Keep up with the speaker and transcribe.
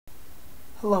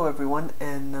Hello everyone,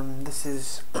 and this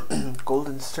is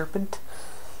Golden Serpent,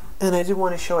 and I did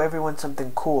want to show everyone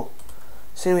something cool.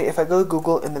 So anyway, if I go to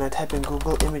Google and then I type in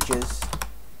Google Images,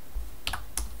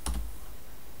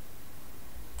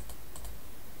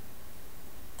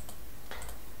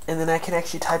 and then I can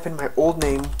actually type in my old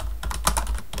name,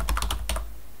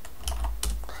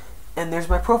 and there's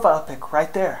my profile pic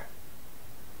right there.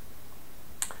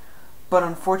 But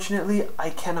unfortunately, I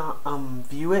cannot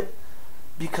view it,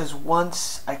 because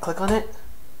once I click on it,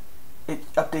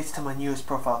 it updates to my newest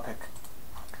profile pic.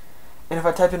 And if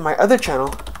I type in my other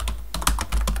channel,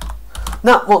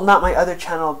 not my other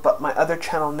channel, but my other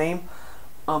channel name,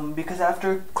 because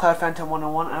after Cloud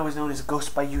Phantom101, I was known as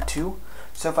Ghost by You2.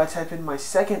 So if I type in my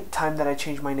second time that I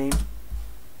changed my name,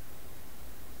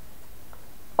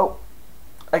 oh,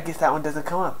 I guess that one doesn't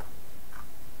come up.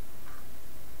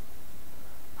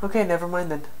 Okay, never mind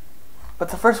then. But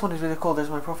the first one is really cool. There's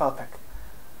my profile pic.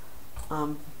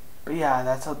 But yeah,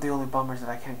 that's the only bummer is that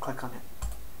I can't click on it.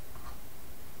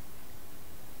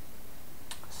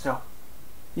 So,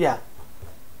 yeah.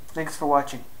 Thanks for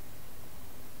watching.